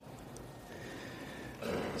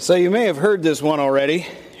So you may have heard this one already,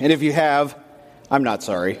 and if you have, I'm not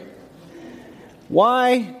sorry.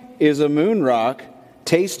 Why is a moon rock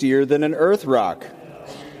tastier than an earth rock?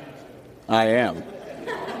 I am.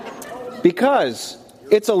 Because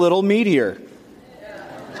it's a little meatier.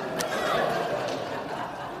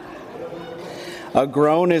 A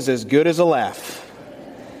groan is as good as a laugh.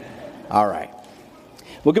 All right.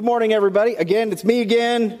 Well, good morning, everybody. Again, it's me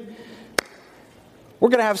again. We're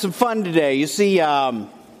going to have some fun today. You see,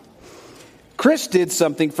 Chris did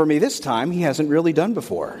something for me this time he hasn't really done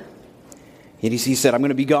before. He said, I'm going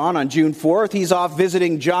to be gone on June 4th. He's off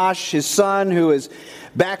visiting Josh, his son, who is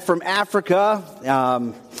back from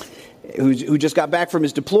Africa, who just got back from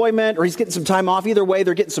his deployment, or he's getting some time off. Either way,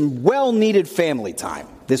 they're getting some well-needed family time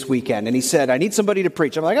this weekend. And he said, I need somebody to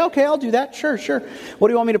preach. I'm like, okay, I'll do that. Sure. What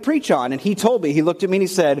do you want me to preach on? And he told me, he looked at me and he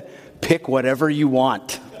said, pick whatever you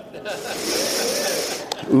want.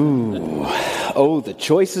 Ooh. Oh, the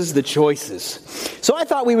choices. So I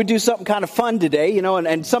thought we would do something kind of fun today,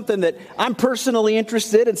 and something that I'm personally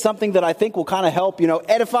interested in, something that I think will kind of help,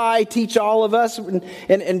 edify, teach all of us. And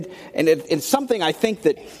it's something I think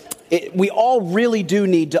that we all really do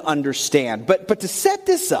need to understand. But to set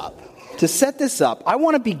this up, I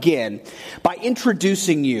want to begin by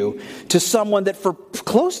introducing you to someone that for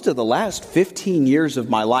close to the last 15 years of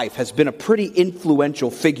my life has been a pretty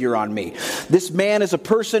influential figure on me. This man is a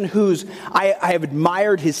person I have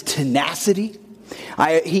admired his tenacity.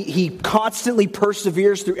 He constantly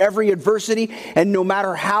perseveres through every adversity, and no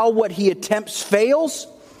matter how what he attempts fails,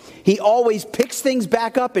 he always picks things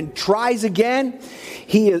back up and tries again.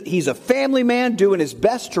 He's a family man doing his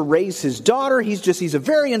best to raise his daughter. He's a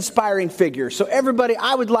very inspiring figure. So everybody,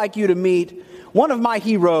 I would like you to meet one of my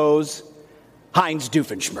heroes, Heinz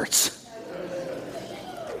Doofenshmirtz.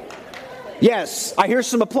 Yes, I hear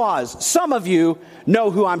some applause. Some of you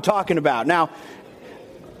know who I'm talking about. Now,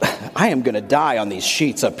 I am going to die on these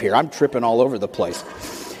sheets up here. I'm tripping all over the place.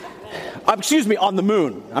 On the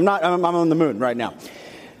moon. I'm on the moon right now.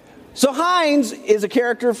 So Heinz is a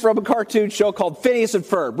character from a cartoon show called Phineas and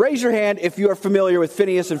Ferb. Raise your hand if you are familiar with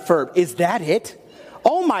Phineas and Ferb. Is that it?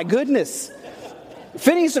 Oh my goodness.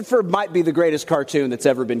 Phineas and Ferb might be the greatest cartoon that's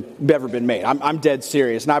ever been made. I'm dead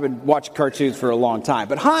serious, and I've been watching cartoons for a long time.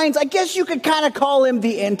 But Heinz, I guess you could kind of call him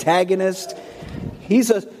the antagonist. He's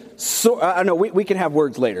I know we can have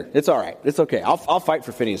words later. It's all right. It's okay. I'll fight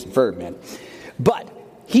for Phineas and Ferb, man. But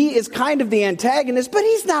he is kind of the antagonist, but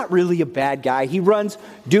he's not really a bad guy. He runs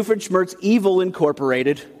Doofenshmirtz Evil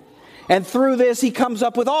Incorporated. And through this, he comes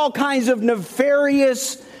up with all kinds of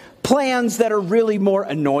nefarious plans that are really more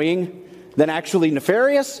annoying than actually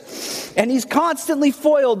nefarious. And he's constantly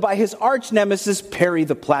foiled by his arch nemesis, Perry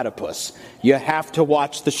the Platypus. You have to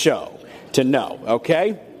watch the show to know,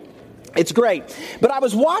 okay? It's great. But I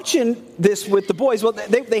was watching this with the boys. Well,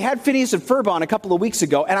 they had Phineas and Ferb on a couple of weeks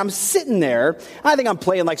ago, and I'm sitting there. I think I'm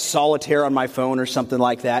playing like solitaire on my phone or something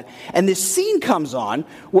like that. And this scene comes on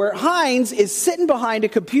where Heinz is sitting behind a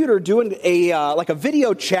computer doing a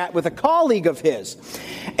video chat with a colleague of his.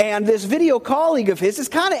 And this video colleague of his is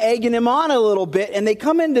kind of egging him on a little bit, and they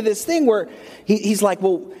come into this thing where he's like,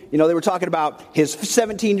 well, they were talking about his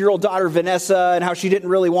 17-year-old daughter, Vanessa, and how she didn't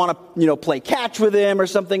really want to, play catch with him or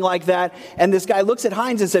something like that. And this guy looks at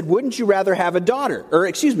Heinz and said, wouldn't you rather have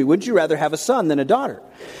wouldn't you rather have a son than a daughter?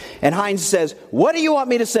 And Heinz says, what do you want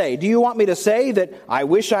me to say? Do you want me to say that I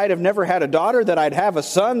wish I'd have never had a daughter, that I'd have a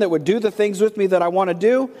son that would do the things with me that I want to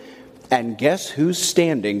do? And guess who's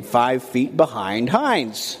standing 5 feet behind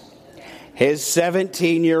Heinz? His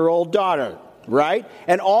 17-year-old daughter, right?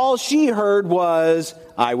 And all she heard was,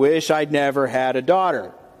 I wish I'd never had a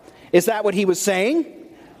daughter. Is that what he was saying?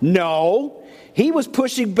 No. He was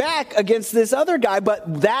pushing back against this other guy,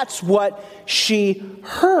 but that's what she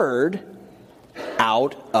heard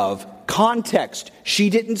out of context. She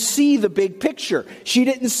didn't see the big picture. She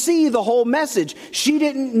didn't see the whole message. She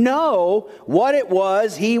didn't know what it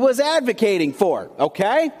was he was advocating for,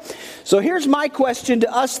 okay? So here's my question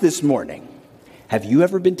to us this morning. Have you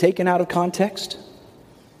ever been taken out of context?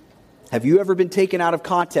 Have you ever been taken out of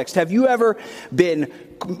context? Have you ever been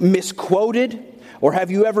misquoted? Or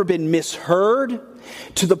have you ever been misheard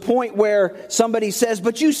to the point where somebody says,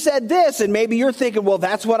 but you said this, and maybe you're thinking, well,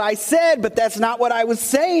 that's what I said, but that's not what I was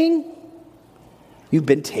saying. You've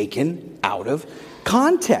been taken out of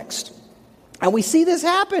context. And we see this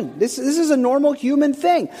happen. This is a normal human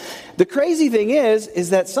thing. The crazy thing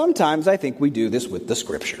is that sometimes I think we do this with the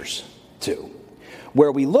scriptures too,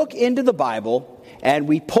 where we look into the Bible and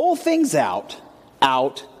we pull things out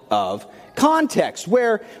of context,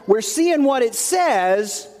 where we're seeing what it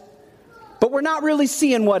says, but we're not really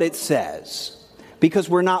seeing what it says because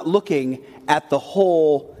we're not looking at the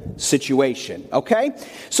whole situation, okay?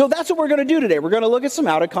 So that's what we're going to do today. We're going to look at some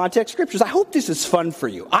out-of-context scriptures. I hope this is fun for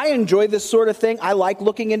you. I enjoy this sort of thing. I like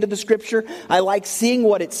looking into the scripture. I like seeing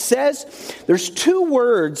what it says. There's two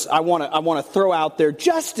words I want to throw out there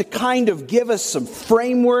just to kind of give us some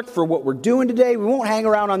framework for what we're doing today. We won't hang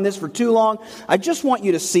around on this for too long. I just want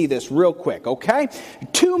you to see this real quick, okay?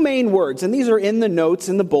 Two main words, and these are in the notes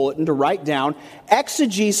in the bulletin to write down: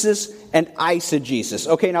 exegesis and eisegesis.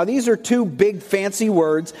 Okay, now these are two big fancy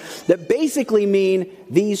words that basically mean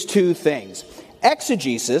these two things.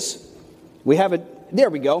 Exegesis, there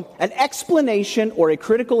we go, an explanation or a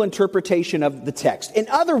critical interpretation of the text. In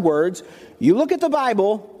other words, you look at the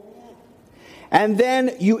Bible and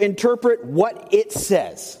then you interpret what it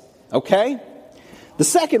says, okay? The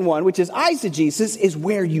second one, which is eisegesis, is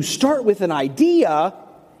where you start with an idea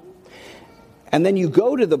and then you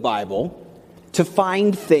go to the Bible to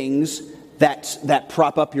find things that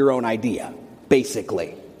prop up your own idea,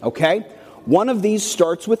 basically, okay? One of these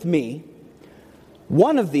starts with me.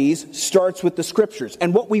 One of these starts with the scriptures.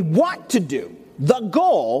 And what we want to do, the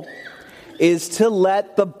goal, is to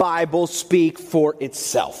let the Bible speak for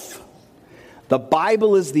itself. The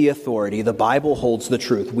Bible is the authority. The Bible holds the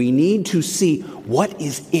truth. We need to see what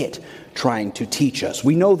is it trying to teach us.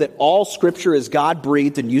 We know that all scripture is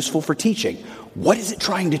God-breathed and useful for teaching. What is it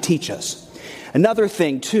trying to teach us? Another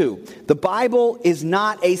thing, too, the Bible is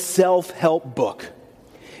not a self-help book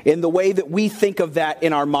in the way that we think of that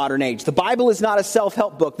in our modern age. The Bible is not a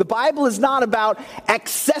self-help book. The Bible is not about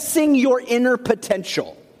accessing your inner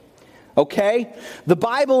potential, okay? The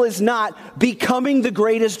Bible is not becoming the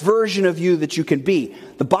greatest version of you that you can be.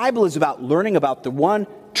 The Bible is about learning about the one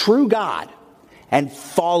true God and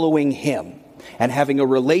following Him and having a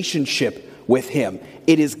relationship with Him.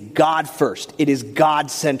 It is God first. It is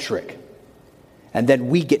God-centric. And then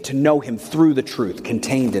we get to know Him through the truth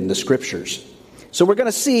contained in the scriptures. So we're going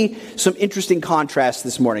to see some interesting contrasts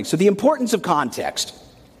this morning. So the importance of context.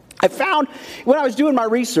 I found, when I was doing my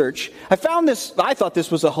research, I thought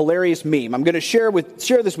this was a hilarious meme. I'm going to share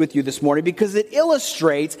this with you this morning because it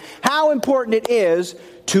illustrates how important it is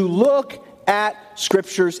to look at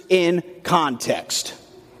scriptures in context.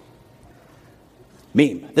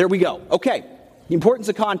 Meme. There we go. Okay. The importance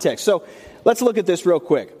of context. So let's look at this real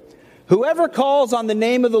quick. Whoever calls on the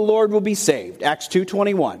name of the Lord will be saved. Acts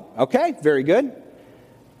 2:21. Okay, very good.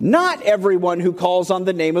 Not everyone who calls on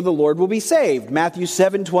the name of the Lord will be saved. Matthew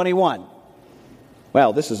 7:21.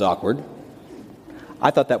 Well, this is awkward.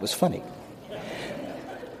 I thought that was funny.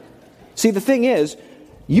 See, the thing is,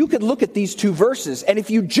 you could look at these two verses, and if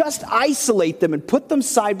you just isolate them and put them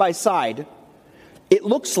side by side, it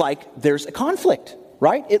looks like there's a conflict,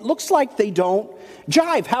 right? It looks like they don't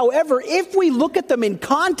jive. However, if we look at them in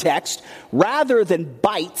context rather than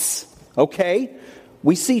bites, okay,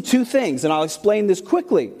 we see two things, and I'll explain this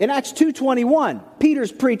quickly. In Acts 2:21,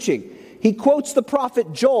 Peter's preaching. He quotes the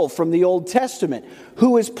prophet Joel from the Old Testament,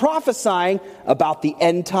 who is prophesying about the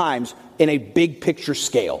end times in a big picture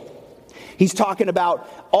scale. He's talking about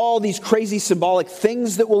all these crazy symbolic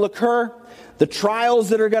things that will occur, the trials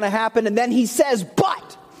that are going to happen, and then he says,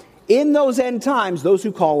 but in those end times, those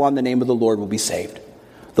who call on the name of the Lord will be saved.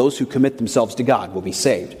 Those who commit themselves to God will be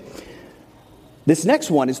saved. This next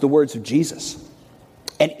one is the words of Jesus.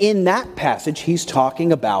 And in that passage, he's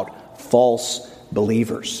talking about false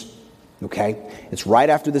believers. Okay? It's right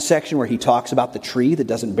after the section where he talks about the tree that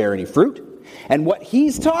doesn't bear any fruit. And what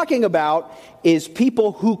he's talking about is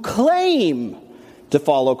people who claim to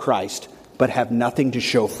follow Christ, but have nothing to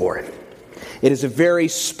show for it. It is a very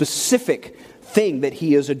specific thing that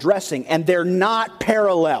he is addressing, and they're not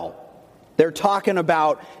parallel. They're talking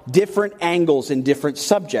about different angles and different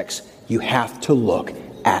subjects. You have to look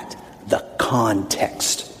at the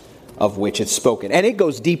context of which it's spoken. And it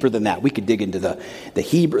goes deeper than that. We could dig into the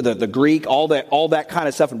Hebrew, the Greek, all that kind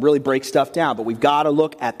of stuff and really break stuff down. But we've got to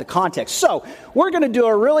look at the context. So we're going to do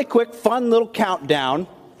a really quick, fun little countdown.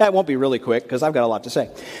 That won't be really quick because I've got a lot to say.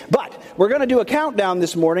 But we're going to do a countdown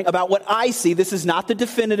this morning about what I see. This is not the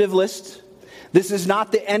definitive list. This is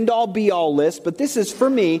not the end-all, be-all list. But this is, for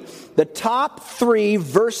me, the top 3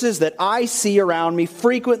 verses that I see around me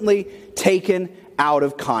frequently taken out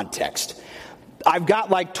of context. I've got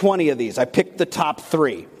like 20 of these. I picked the top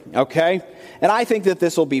 3, okay? And I think that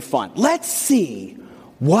this will be fun. Let's see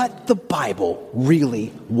what the Bible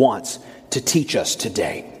really wants to teach us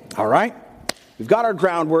today, all right? We've got our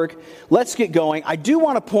groundwork. Let's get going. I do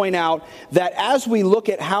want to point out that as we look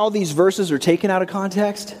at how these verses are taken out of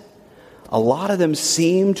context, a lot of them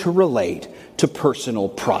seem to relate to personal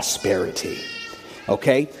prosperity.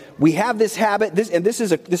 Okay? We have this habit, this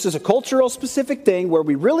is a cultural specific thing where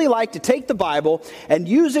we really like to take the Bible and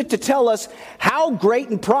use it to tell us how great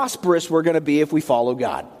and prosperous we're going to be if we follow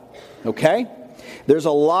God. Okay? There's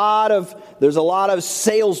a lot of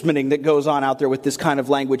salesmaning that goes on out there with this kind of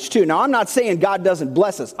language too. Now, I'm not saying God doesn't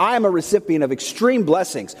bless us. I am a recipient of extreme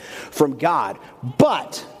blessings from God.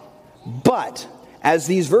 But, as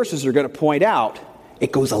these verses are going to point out,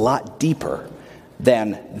 it goes a lot deeper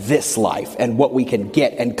than this life and what we can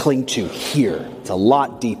get and cling to here. It's a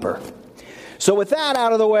lot deeper. So with that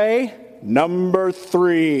out of the way, number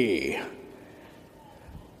 3.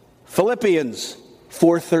 Philippians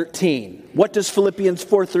 4:13. What does Philippians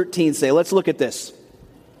 4:13 say? Let's look at this.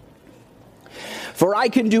 For I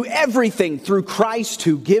can do everything through Christ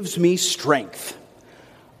who gives me strength.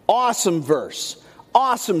 Awesome verse.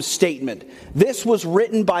 Awesome statement. This was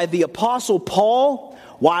written by the Apostle Paul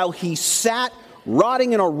while he sat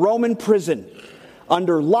rotting in a Roman prison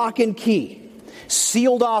under lock and key,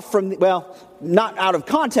 sealed off from, not out of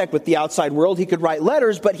contact with the outside world. He could write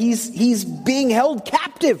letters, but he's being held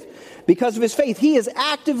captive because of his faith. He is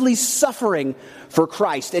actively suffering for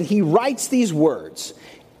Christ, and he writes these words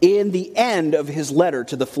in the end of his letter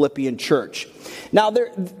to the Philippian church. Now,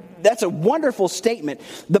 that's a wonderful statement.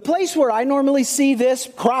 The place where I normally see this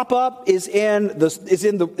crop up is in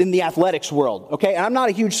the athletics world. Okay, and I'm not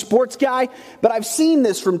a huge sports guy, but I've seen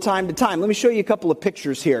this from time to time. Let me show you a couple of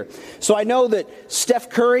pictures here. So I know that Steph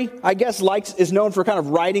Curry, I guess, is known for kind of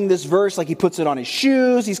writing this verse, like he puts it on his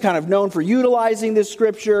shoes. He's kind of known for utilizing this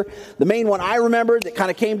scripture. The main one I remember that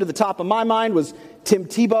kind of came to the top of my mind was Tim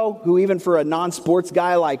Tebow, who even for a non-sports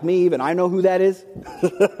guy like me, even I know who that is.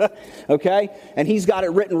 Okay? And he's got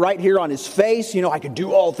it written right here on his face. I can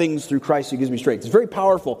do all things through Christ who gives me strength. It's very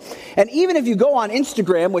powerful. And even if you go on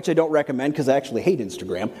Instagram, which I don't recommend because I actually hate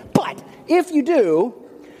Instagram, but if you do,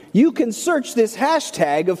 you can search this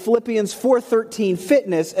hashtag of Philippians 4:13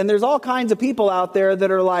 fitness, and there's all kinds of people out there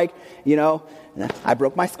that are like, I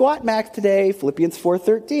broke my squat max today, Philippians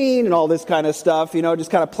 4:13, and all this kind of stuff,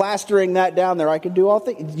 just kind of plastering that down there. I could do all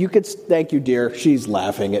things. Thank you, dear. She's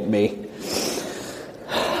laughing at me.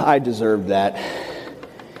 I deserve that.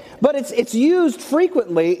 But it's used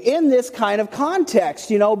frequently in this kind of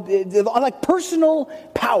context, like personal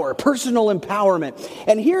power, personal empowerment.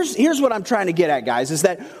 And here's what I'm trying to get at, guys, is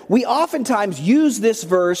that we oftentimes use this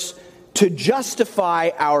verse to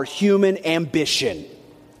justify our human ambition.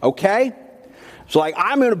 Okay? So like,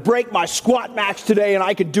 I'm going to break my squat max today and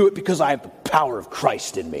I can do it because I have the power of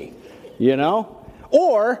Christ in me,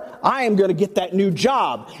 Or I am going to get that new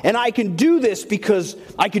job and I can do this because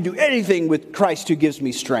I can do anything with Christ who gives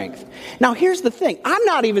me strength. Now here's the thing. I'm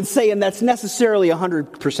not even saying that's necessarily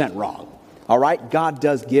 100% wrong. All right? God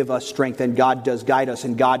does give us strength and God does guide us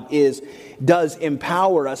and God does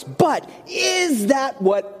empower us. But is that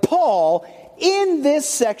what Paul in this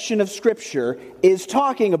section of Scripture is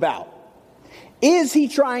talking about? Is he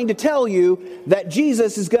trying to tell you that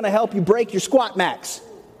Jesus is going to help you break your squat max?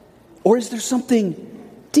 Or is there something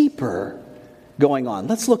deeper going on?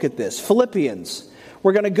 Let's look at this. Philippians.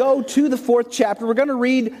 We're going to go to the 4th chapter. We're going to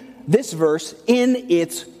read this verse in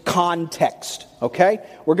its context. Okay?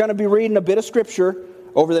 We're going to be reading a bit of Scripture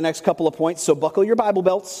over the next couple of points, so buckle your Bible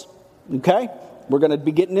belts. Okay? We're going to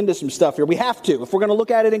be getting into some stuff here. We have to. If we're going to look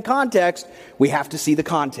at it in context, we have to see the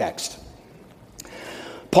context.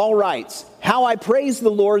 Paul writes, "How I praise the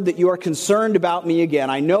Lord that you are concerned about me again.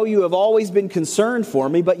 I know you have always been concerned for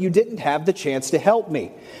me, but you didn't have the chance to help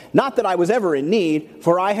me. Not that I was ever in need,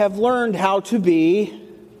 for I have learned how to be,"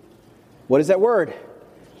 what is that word?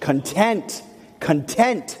 Content.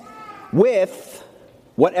 Content with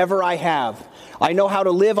whatever I have. I know how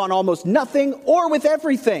to live on almost nothing or with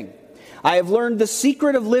everything. I have learned the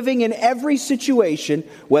secret of living in every situation,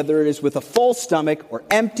 whether it is with a full stomach or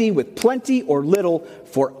empty, with plenty or little.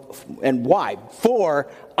 And why?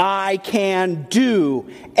 For I can do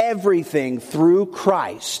everything through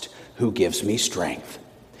Christ who gives me strength.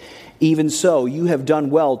 Even so, you have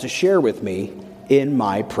done well to share with me in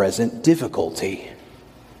my present difficulty.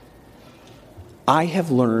 I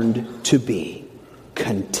have learned to be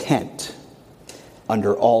content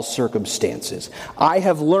under all circumstances. I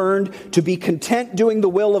have learned to be content doing the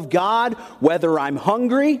will of God, whether I'm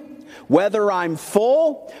hungry, whether I'm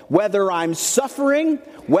full, whether I'm suffering,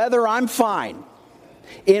 whether I'm fine.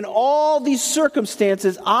 In all these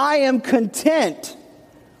circumstances, I am content.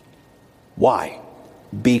 Why?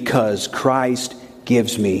 Because Christ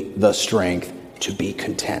gives me the strength to be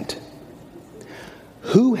content.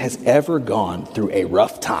 Who has ever gone through a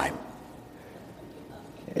rough time?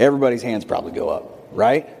 Everybody's hands probably go up.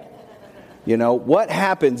 Right? What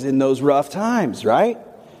happens in those rough times, right?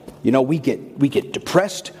 You know, we get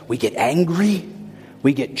depressed, we get angry,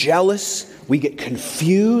 we get jealous, we get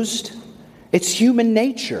confused. It's human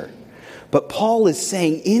nature. But Paul is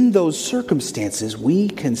saying in those circumstances, we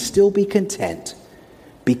can still be content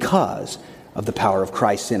because of the power of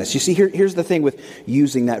Christ in us. You see, here's the thing with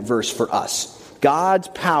using that verse for us. God's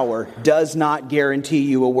power does not guarantee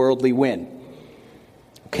you a worldly win.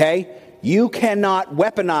 Okay? You cannot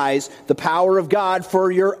weaponize the power of God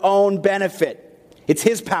for your own benefit. It's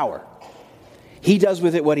His power. He does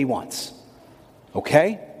with it what He wants.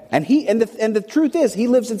 Okay? And the truth is, He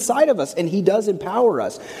lives inside of us and He does empower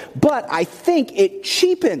us. But I think it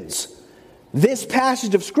cheapens this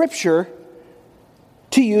passage of Scripture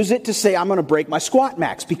to use it to say, I'm going to break my squat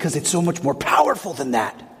max, because it's so much more powerful than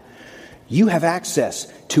that. You have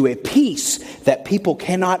access to a peace that people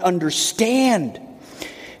cannot understand,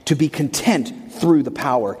 to be content through the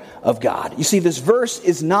power of God. You see, this verse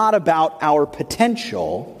is not about our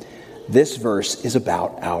potential. This verse is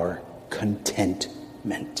about our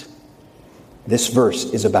contentment. This verse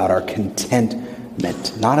is about our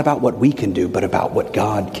contentment, not about what we can do, but about what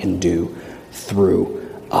God can do through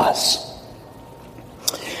us.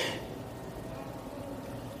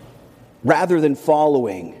 Rather than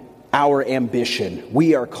following our ambition,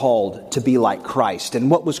 we are called to be like Christ.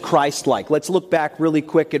 And what was Christ like? Let's look back really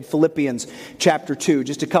quick at Philippians chapter 2,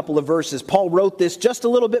 just a couple of verses. Paul wrote this just a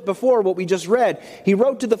little bit before what we just read. He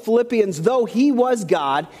wrote to the Philippians, though He was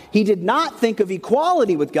God, He did not think of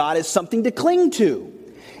equality with God as something to cling to.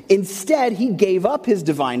 Instead, He gave up His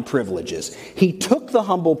divine privileges. He took the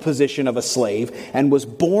humble position of a slave and was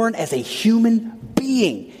born as a human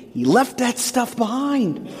being. He left that stuff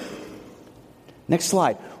behind. Next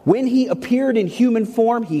slide. When He appeared in human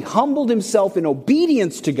form, He humbled Himself in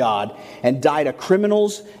obedience to God and died a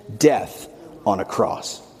criminal's death on a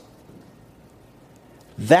cross.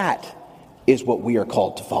 That is what we are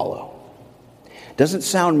called to follow. Doesn't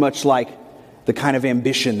sound much like the kind of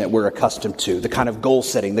ambition that we're accustomed to, the kind of goal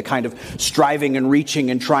setting, the kind of striving and reaching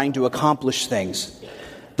and trying to accomplish things.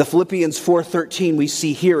 The Philippians 4:13 we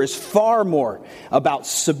see here is far more about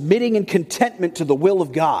submitting in contentment to the will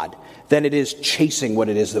of God than it is chasing what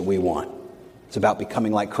it is that we want. It's about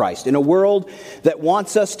becoming like Christ. In a world that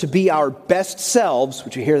wants us to be our best selves,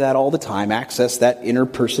 which you hear that all the time, access that inner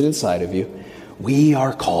person inside of you, we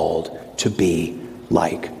are called to be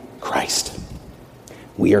like Christ.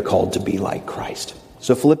 We are called to be like Christ.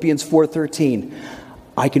 So Philippians 4:13,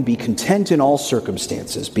 I can be content in all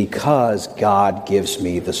circumstances because God gives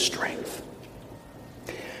me the strength.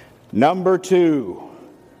 Number 2.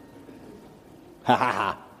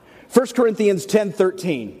 1 Corinthians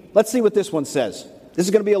 10:13. Let's see what this one says. This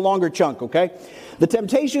is going to be a longer chunk, okay? The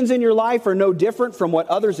temptations in your life are no different from what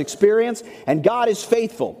others experience, and God is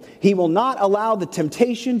faithful. He will not allow the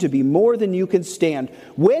temptation to be more than you can stand.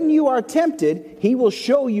 When you are tempted, He will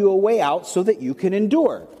show you a way out so that you can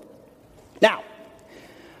endure. Now,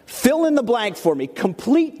 fill in the blank for me.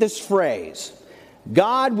 Complete this phrase.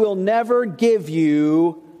 God will never give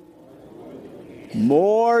you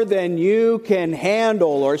more than you can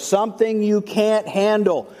handle, or something you can't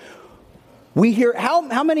handle. We hear,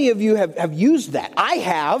 how many of you have used that? I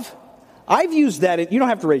have. I've used that. You don't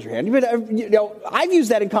have to raise your hand. But, I've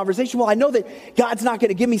used that in conversation. Well, I know that God's not going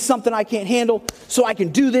to give me something I can't handle, so I can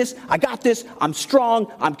do this. I got this. I'm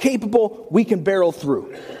strong. I'm capable. We can barrel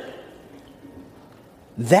through.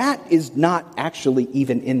 That is not actually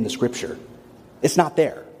even in the Scripture. It's not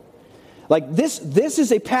there. Like this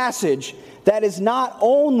is a passage that is not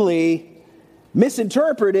only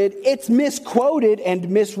misinterpreted, it's misquoted and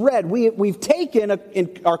misread. We've taken,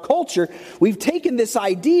 in our culture, we've taken this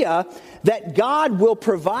idea that God will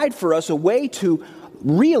provide for us a way to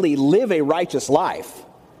really live a righteous life.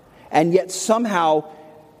 And yet somehow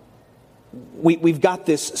we've got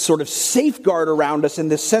this sort of safeguard around us and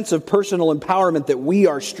this sense of personal empowerment that we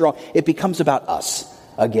are strong. It becomes about us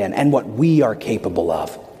again and what we are capable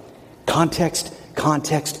of. Context,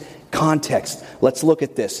 context, context. Let's look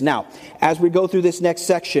at this. Now, as we go through this next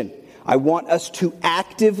section, I want us to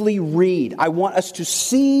actively read. I want us to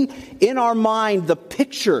see in our mind the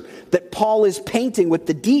picture that Paul is painting with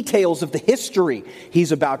the details of the history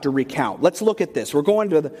he's about to recount. Let's look at this. We're going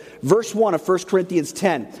to verse 1 of 1 Corinthians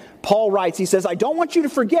 10. Paul writes, he says, I don't want you to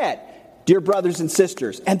forget, dear brothers and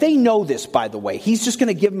sisters. And they know this, by the way. He's just going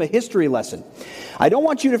to give them a history lesson. I don't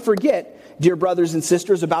want you to forget, dear brothers and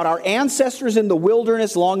sisters, about our ancestors in the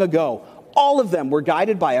wilderness long ago. All of them were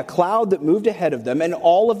guided by a cloud that moved ahead of them, and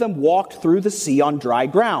all of them walked through the sea on dry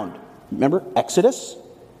ground. Remember Exodus,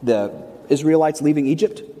 the Israelites leaving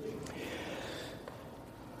Egypt?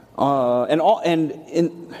 Go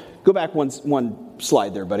back one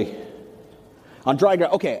slide there, buddy. On dry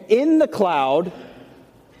ground. Okay, in the cloud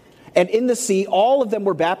and in the sea, all of them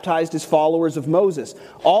were baptized as followers of Moses.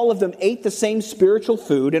 All of them ate the same spiritual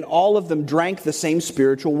food, and all of them drank the same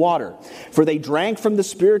spiritual water. For they drank from the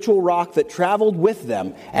spiritual rock that traveled with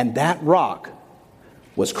them, and that rock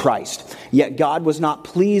was Christ. Yet God was not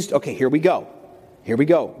pleased. Okay, here we go. Here we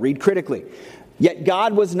go. Read critically. Yet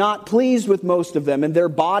God was not pleased with most of them, and their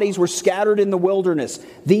bodies were scattered in the wilderness.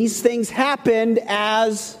 These things happened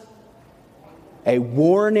as a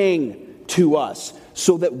warning to us,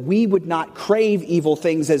 so that we would not crave evil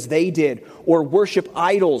things as they did, or worship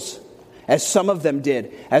idols as some of them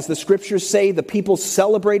did. As the scriptures say, the people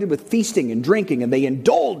celebrated with feasting and drinking, and they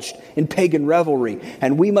indulged in pagan revelry.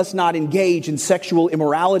 And we must not engage in sexual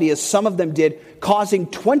immorality as some of them did, causing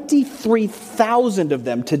 23,000 of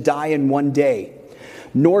them to die in one day.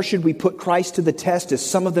 Nor should we put Christ to the test as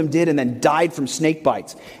some of them did and then died from snake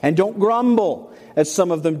bites. And don't grumble as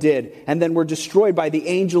some of them did and then were destroyed by the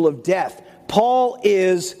angel of death. Paul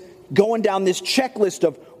is going down this checklist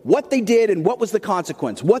of what they did and what was the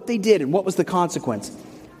consequence. What they did and what was the consequence.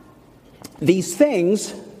 These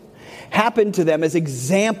things happened to them as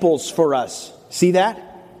examples for us. See that?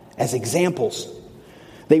 As examples.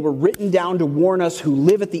 They were written down to warn us who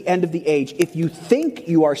live at the end of the age. If you think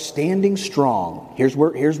you are standing strong, here's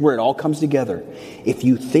where it all comes together. If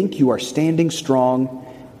you think you are standing strong,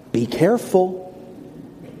 be careful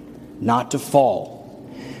not to fall.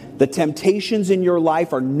 The temptations in your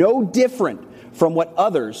life are no different from what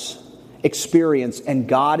others experience, and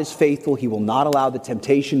God is faithful. He will not allow the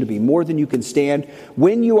temptation to be more than you can stand.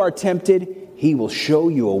 When you are tempted, He will show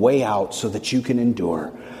you a way out so that you can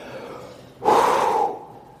endure.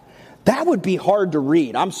 That would be hard to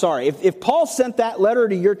read. I'm sorry. If Paul sent that letter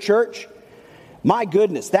to your church, my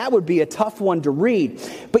goodness, that would be a tough one to read.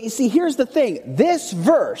 But you see, here's the thing. This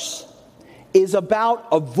verse is about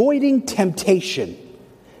avoiding temptation,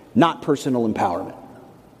 not personal empowerment.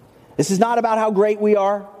 This is not about how great we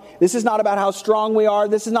are. This is not about how strong we are.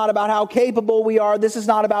 This is not about how capable we are. This is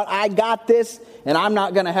not about I got this and I'm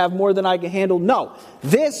not going to have more than I can handle. No,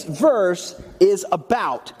 this verse is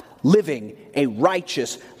about living a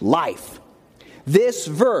righteous life. This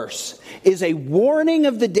verse is a warning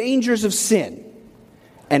of the dangers of sin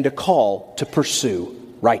and a call to pursue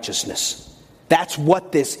righteousness. That's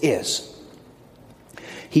what this is.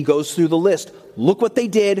 He goes through the list. Look what they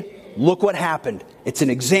did. Look what happened. It's an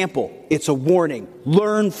example. It's a warning.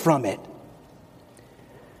 Learn from it.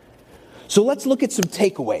 So let's look at some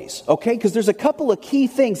takeaways, okay? Because there's a couple of key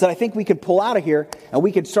things that I think we could pull out of here and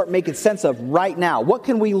we could start making sense of right now. What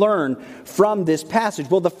can we learn from this passage?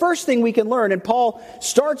 Well, the first thing we can learn, and Paul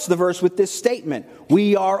starts the verse with this statement,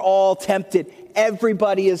 we are all tempted.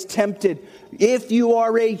 Everybody is tempted. If you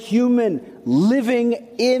are a human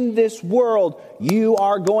living in this world, you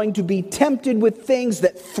are going to be tempted with things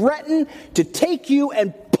that threaten to take you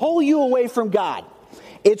and pull you away from God.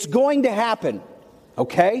 It's going to happen,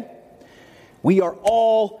 okay? We are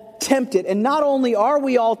all tempted. And not only are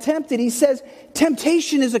we all tempted, he says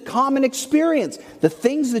temptation is a common experience. The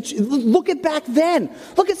things that look at back then.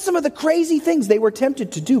 Look at some of the crazy things they were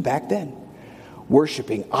tempted to do back then.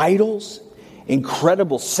 Worshiping idols,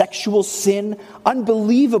 incredible sexual sin,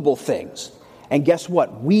 unbelievable things. And guess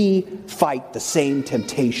what? We fight the same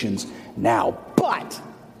temptations now. But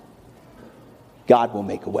God will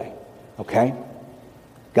make a way, okay?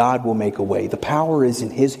 God will make a way. The power is in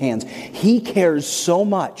His hands. He cares so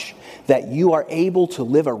much that you are able to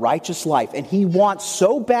live a righteous life. And He wants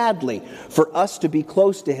so badly for us to be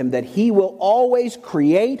close to Him that He will always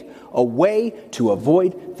create a way to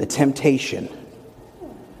avoid the temptation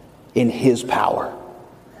in His power.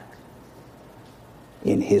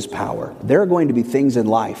 In His power. There are going to be things in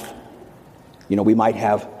life. We might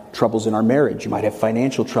have troubles in our marriage. You might have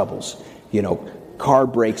financial troubles. Car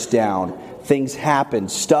breaks down. Things happen.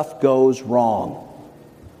 Stuff goes wrong.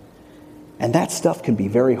 And that stuff can be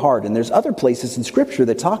very hard. And there's other places in Scripture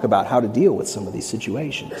that talk about how to deal with some of these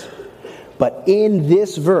situations. But in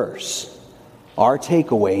this verse, our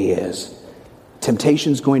takeaway is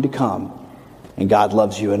temptation's going to come, and God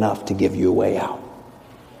loves you enough to give you a way out.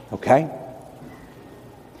 Okay?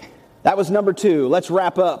 That was number 2. Let's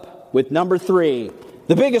wrap up with number 3.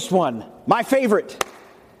 The biggest one, my favorite.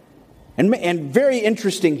 And very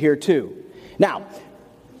interesting here too. Now,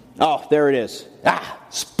 there it is.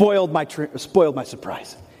 Spoiled my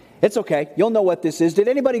surprise. It's okay. You'll know what this is. Did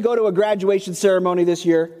anybody go to a graduation ceremony this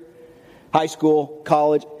year? High school,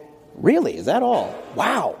 college? Really? Is that all?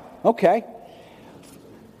 Wow. Okay.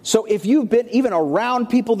 So if you've been even around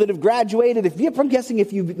people that have graduated, I'm guessing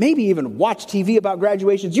if you've maybe even watched TV about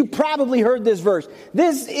graduations, you probably heard this verse.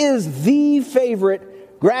 This is the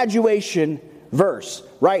favorite graduation verse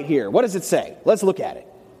right here. What does it say? Let's look at it.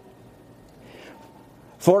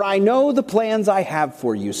 For I know the plans I have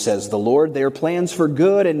for you, says the Lord. They are plans for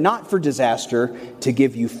good and not for disaster, to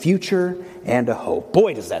give you future and a hope.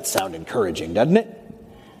 Boy, does that sound encouraging, doesn't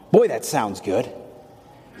it? Boy, that sounds good.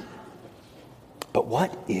 But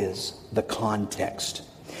what is the context?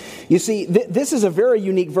 You see, this is a very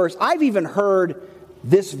unique verse. I've even heard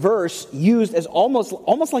this verse used as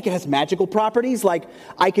almost like it has magical properties. Like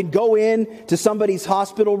I could go in to somebody's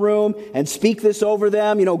hospital room and speak this over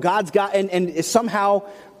them. You know, God's got, and somehow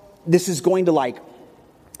this is going to like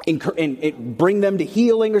bring them to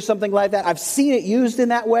healing or something like that. I've seen it used in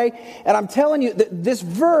that way. And I'm telling you that this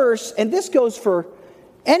verse, and this goes for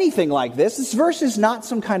anything like this verse is not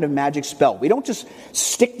some kind of magic spell. We don't just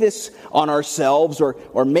stick this on ourselves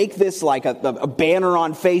or make this like a banner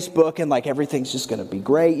on Facebook and like everything's just going to be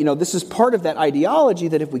great. You know, this is part of that ideology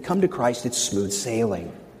that if we come to Christ, it's smooth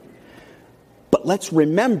sailing. But let's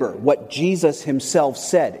remember what Jesus himself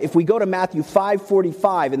said. If we go to Matthew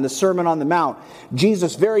 5:45 in the Sermon on the Mount,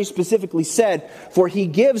 Jesus very specifically said, for he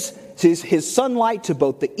gives his sunlight to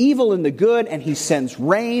both the evil and the good, and he sends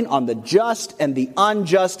rain on the just and the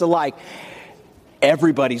unjust alike.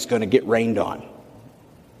 Everybody's going to get rained on.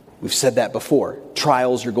 We've said that before.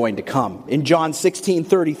 Trials are going to come. In John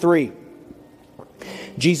 16:33,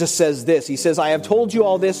 Jesus says this. He says, I have told you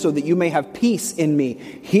all this so that you may have peace in me.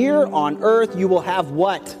 Here on earth you will have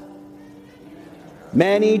what?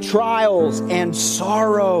 Many trials and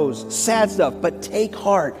sorrows. Sad stuff. But take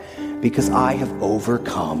heart, because I have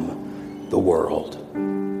overcome the world.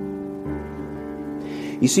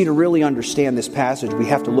 You see, to really understand this passage, we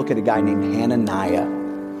have to look at a guy named Hananiah.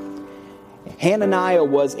 Hananiah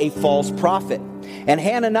was a false prophet. And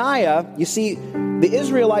Hananiah, you see, the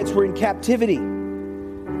Israelites were in captivity.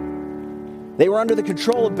 They were under the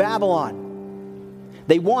control of Babylon.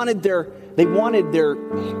 They wanted their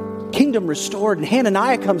kingdom restored. And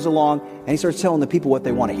Hananiah comes along and he starts telling the people what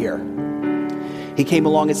they want to hear. He came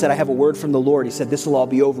along and said, I have a word from the Lord. He said, this will all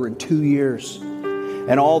be over in 2 years.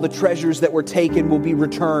 And all the treasures that were taken will be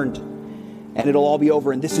returned. And it'll all be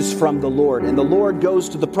over. And this is from the Lord. And the Lord goes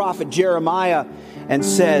to the prophet Jeremiah and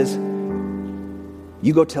says,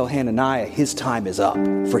 you go tell Hananiah his time is up,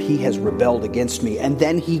 for he has rebelled against me. And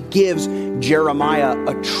then he gives Jeremiah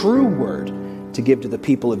a true word to give to the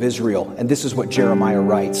people of Israel. And this is what Jeremiah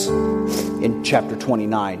writes in chapter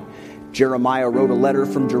 29. Jeremiah wrote a letter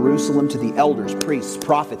from Jerusalem to the elders, priests,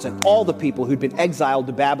 prophets, and all the people who'd been exiled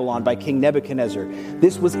to Babylon by King Nebuchadnezzar.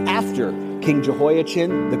 This was after King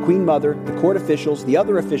Jehoiachin, the queen mother, the court officials, the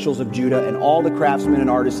other officials of Judah, and all the craftsmen and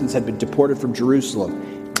artisans had been deported from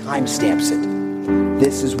Jerusalem. Time stamps it.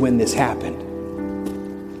 This is when this happened.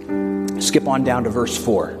 Skip on down to verse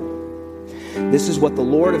 4. This is what the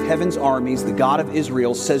Lord of heaven's armies, the God of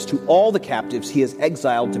Israel, says to all the captives he has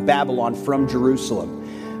exiled to Babylon from Jerusalem.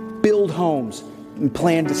 Build homes and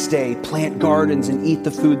plan to stay. Plant gardens and eat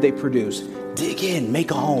the food they produce. Dig in, make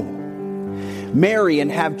a home. Marry and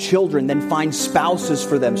have children, then find spouses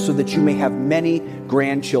for them so that you may have many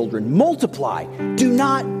grandchildren. Multiply, do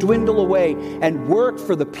not dwindle away, and work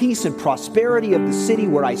for the peace and prosperity of the city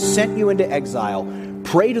where I sent you into exile.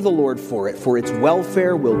 Pray to the Lord for it, for its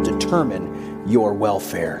welfare will determine your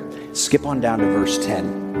welfare. Skip on down to verse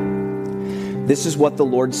 10. This is what the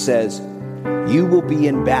Lord says. You will be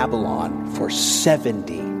in Babylon for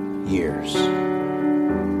 70 years.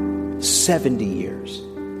 70 years.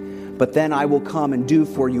 But then I will come and do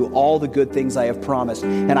for you all the good things I have promised,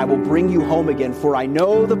 and I will bring you home again, for I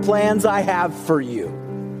know the plans I have for you,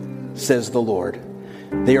 says the Lord.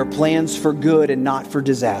 They are plans for good and not for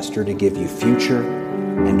disaster, to give you future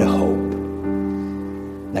and a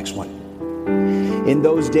hope. Next one. In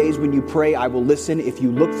those days when you pray, I will listen. If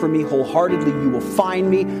you look for me wholeheartedly, you will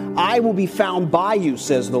find me. I will be found by you,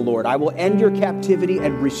 says the Lord. I will end your captivity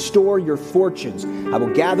and restore your fortunes. I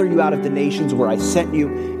will gather you out of the nations where I sent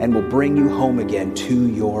you and will bring you home again to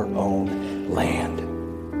your own land.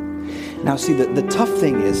 Now, see, the tough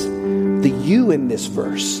thing is, the you in this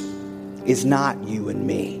verse is not you and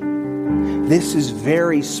me. This is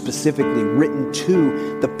very specifically written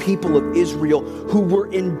to the people of Israel who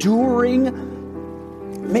were enduring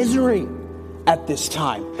misery at this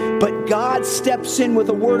time. But God steps in with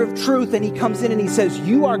a word of truth, and he comes in and he says,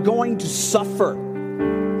 you are going to suffer.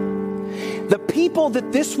 The people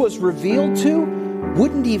that this was revealed to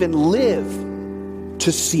wouldn't even live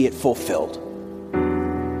to see it fulfilled.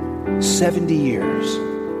 70 years.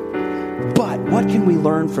 But what can we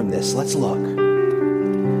learn from this? Let's look.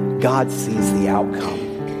 God sees the outcome.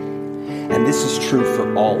 And this is true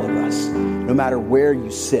for all of us. No matter where you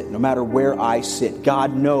sit, no matter where I sit,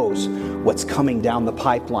 God knows what's coming down the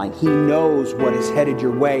pipeline. He knows what is headed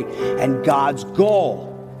your way. And God's goal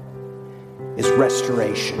is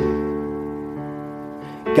restoration.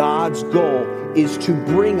 God's goal is to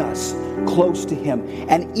bring us close to Him.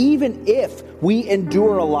 And even if we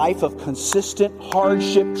endure a life of consistent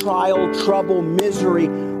hardship, trial, trouble, misery,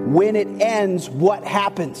 when it ends, what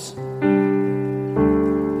happens?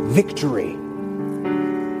 Victory.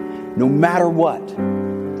 No matter what,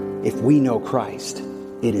 if we know Christ,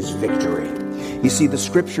 it is victory. You see, the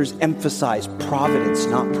scriptures emphasize providence,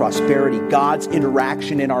 not prosperity. God's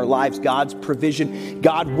interaction in our lives, God's provision,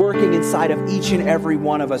 God working inside of each and every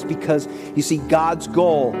one of us. Because, you see, God's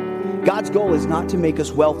goal is not to make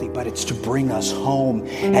us wealthy, but it's to bring us home.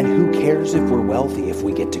 And who cares if we're wealthy if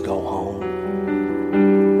we get to go home?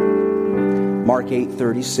 Mark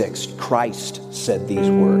 8:36, Christ said these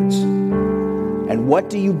words. And what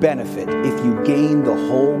do you benefit if you gain the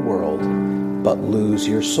whole world but lose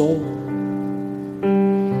your soul?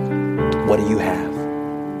 What do you have?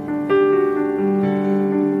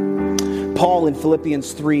 Paul in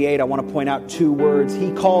Philippians 3:8, I want to point out two words.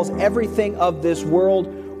 He calls everything of this world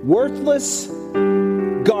worthless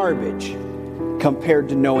garbage compared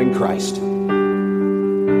to knowing Christ.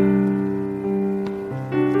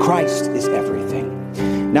 Christ is everything.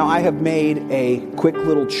 Now, I have made a quick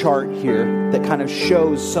little chart here that kind of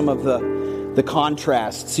shows some of the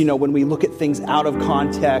contrasts, when we look at things out of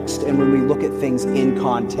context and when we look at things in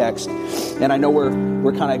context. And I know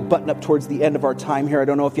we're kind of butting up towards the end of our time here. I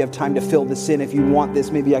don't know if you have time to fill this in. If you want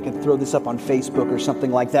this, maybe I could throw this up on Facebook or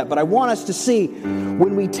something like that. But I want us to see,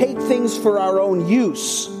 when we take things for our own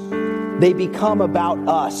use, they become about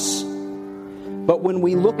us. But when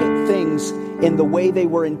we look at things in the way they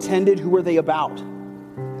were intended, who are they about?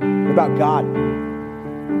 About God.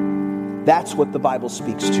 That's what the Bible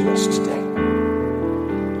speaks to us today.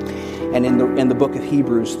 And in the book of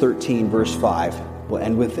Hebrews 13, verse 5, we'll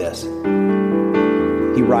end with this.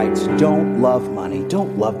 He writes, don't love money.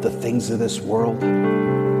 Don't love the things of this world.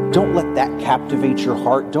 Don't let that captivate your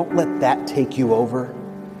heart. Don't let that take you over.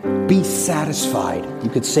 Be satisfied. You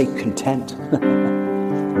could say content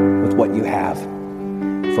with what you have.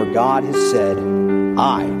 For God has said,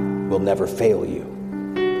 I will never fail you.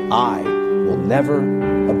 I will never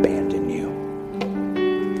abandon you.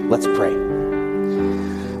 Let's pray.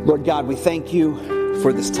 Lord God, we thank you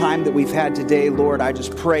for this time that we've had today. Lord, I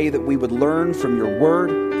just pray that we would learn from your word.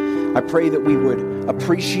 I pray that we would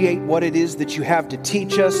appreciate what it is that you have to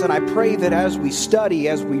teach us. And I pray that as we study,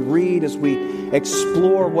 as we read, as we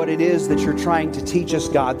explore what it is that you're trying to teach us,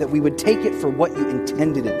 God, that we would take it for what you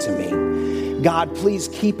intended it to mean. God, please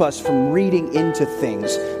keep us from reading into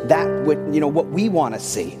things that what we want to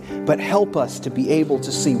see, but help us to be able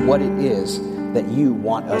to see what it is that you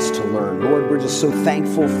want us to learn. Lord, we're just so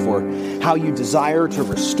thankful for how you desire to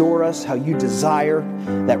restore us, how you desire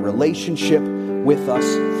that relationship with us.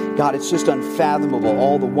 God, it's just unfathomable,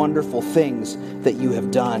 all the wonderful things that you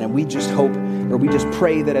have done. And we just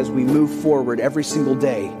pray that as we move forward every single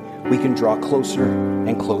day, we can draw closer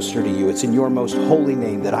and closer to you. It's in your most holy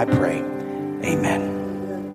name that I pray. Amen.